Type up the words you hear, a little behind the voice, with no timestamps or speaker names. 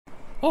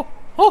Oh!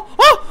 Oh!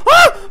 Oh!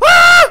 Oh!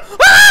 Ah!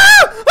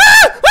 Ah!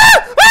 Ah!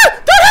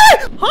 Ah!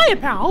 Ah! Hiya,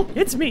 pal!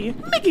 It's me,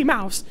 Mickey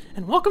Mouse,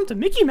 and welcome to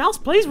Mickey Mouse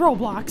Plays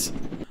Roblox.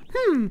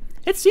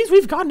 It seems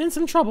we've gotten in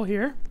some trouble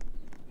here.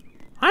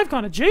 I've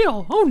gone to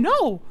jail. Oh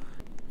no!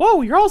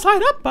 Whoa, you're all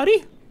tied up,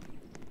 buddy.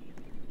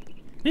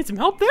 Need some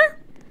help there?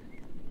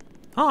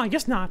 Oh, I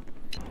guess not.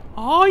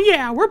 Oh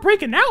yeah, we're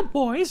breaking out,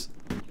 boys.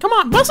 Come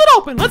on, bust it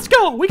open. Let's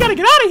go. We gotta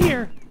get out of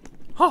here.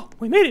 Oh,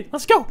 we made it.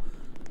 Let's go.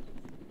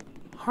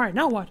 All right,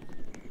 now what?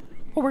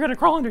 Oh, we're gonna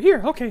crawl under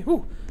here. Okay.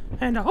 Ooh,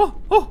 and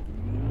oh.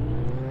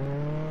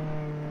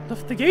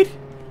 Lift the gate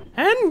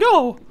and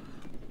go.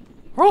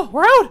 Oh,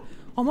 we're out.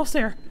 Almost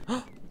there.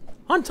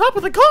 On top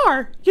of the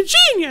car. You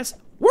genius.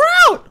 We're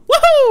out.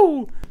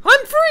 Woohoo!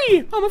 I'm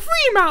free. I'm a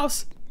free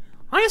mouse.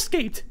 I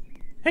escaped.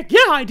 Heck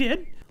yeah, I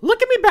did.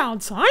 Look at me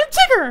bounce. I'm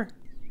Tigger.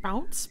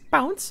 Bounce,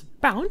 bounce,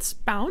 bounce,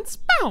 bounce,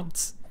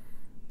 bounce.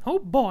 Oh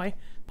boy.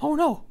 Oh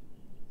no.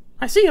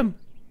 I see him.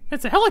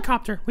 It's a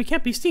helicopter. We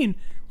can't be seen.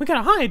 We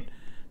gotta hide.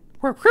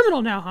 We're a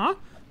criminal now, huh?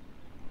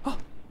 Oh,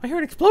 I hear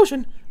an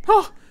explosion.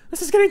 Oh,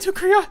 this is getting too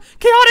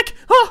chaotic.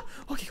 Oh,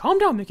 okay, calm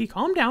down, Mickey.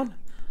 Calm down.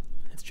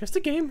 It's just a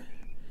game.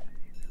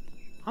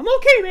 I'm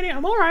okay, Minnie.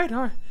 I'm all right.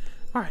 All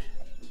right.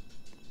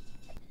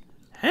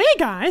 Hey,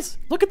 guys.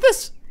 Look at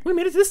this. We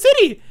made it to the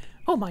city.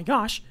 Oh, my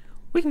gosh.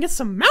 We can get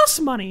some mouse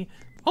money.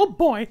 Oh,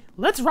 boy.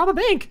 Let's rob a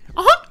bank.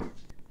 Uh-huh.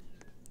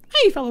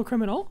 Hey, fellow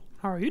criminal.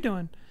 How are you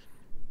doing?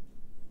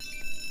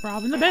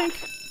 Robbing the bank.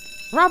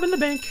 Robbing the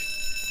bank.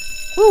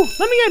 Ooh,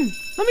 let me in.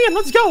 Let me in.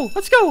 Let's go.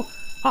 Let's go.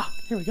 Ah,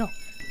 here we go.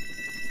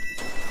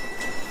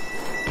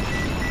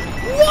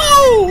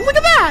 Whoa! Look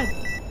at that!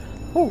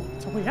 Oh,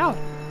 it's a way out.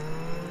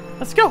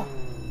 Let's go.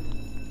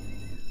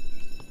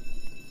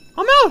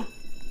 I'm out.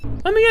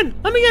 Let me in.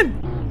 Let me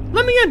in.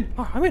 Let me in.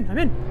 Oh, I'm in. I'm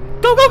in.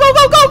 Go, go, go,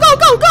 go, go, go,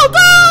 go, go,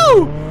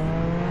 go!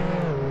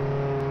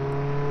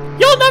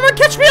 You'll never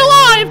catch me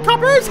alive,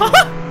 coppers!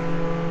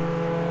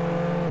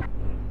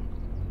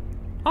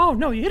 Oh,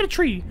 no, you hit a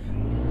tree.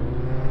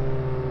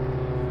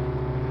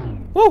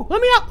 Whoa,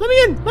 let me out! Let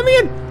me in! Let me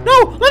in!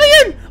 No! Let me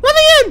in! Let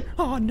me in!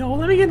 Oh, no,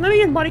 let me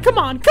in, buddy. Come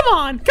on, come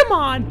on, come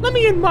on! Let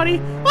me in, buddy!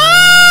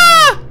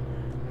 Ah!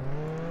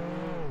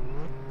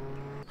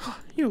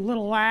 You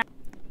little lad.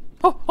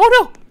 Oh, oh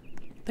no!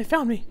 They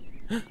found me.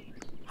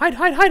 Hide,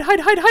 hide, hide,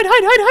 hide, hide, hide,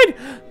 hide, hide,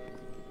 hide!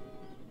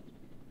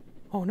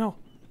 Oh no.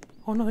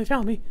 Oh no, they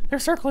found me. They're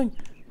circling.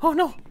 Oh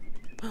no.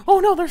 Oh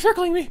no, they're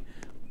circling me.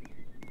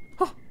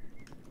 Oh.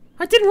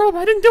 I didn't do it.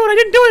 I didn't do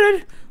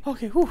it.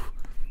 Okay, whew.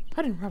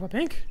 I didn't rob a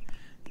bank.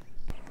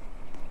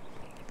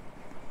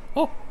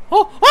 Oh,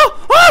 oh,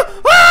 oh,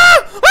 oh, ah,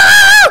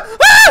 ah,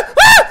 ah,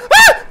 ah,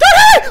 ah, don't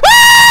hit me!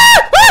 Ah,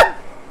 ah!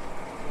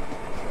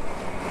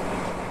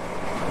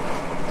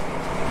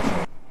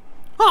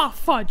 Ah,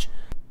 fudge.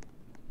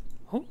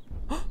 Oh,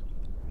 oh,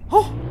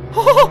 oh,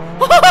 oh,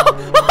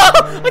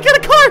 oh, I got a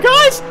car,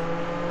 guys!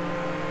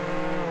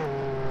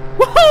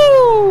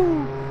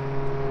 Woohoo!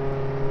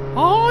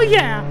 Oh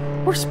yeah,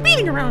 we're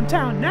speeding around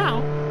town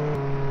now.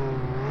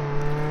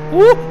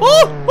 Oh,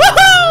 oh,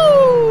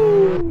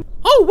 woohoo!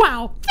 Oh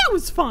wow, that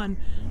was fun.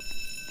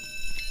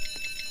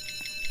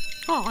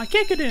 Oh, I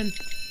can't get in.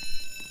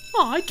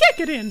 Oh, I can't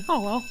get in. Oh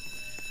well.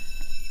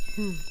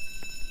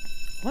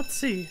 Let's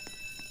see.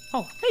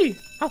 Oh, hey.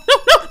 Oh,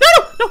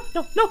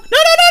 no.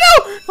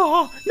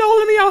 Oh, no,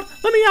 let me out.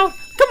 Let me out.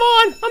 Come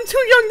on. I'm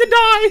too young to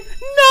die.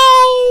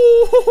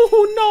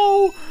 No.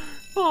 No.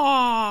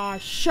 Aw,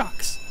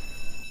 shucks.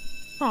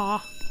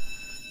 Aw.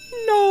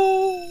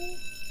 No.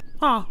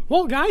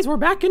 Well, guys, we're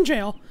back in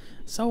jail.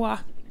 So,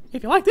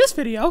 if you like this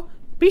video,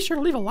 be sure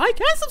to leave a like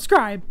and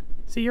subscribe.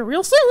 See you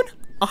real soon.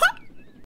 Uh-huh.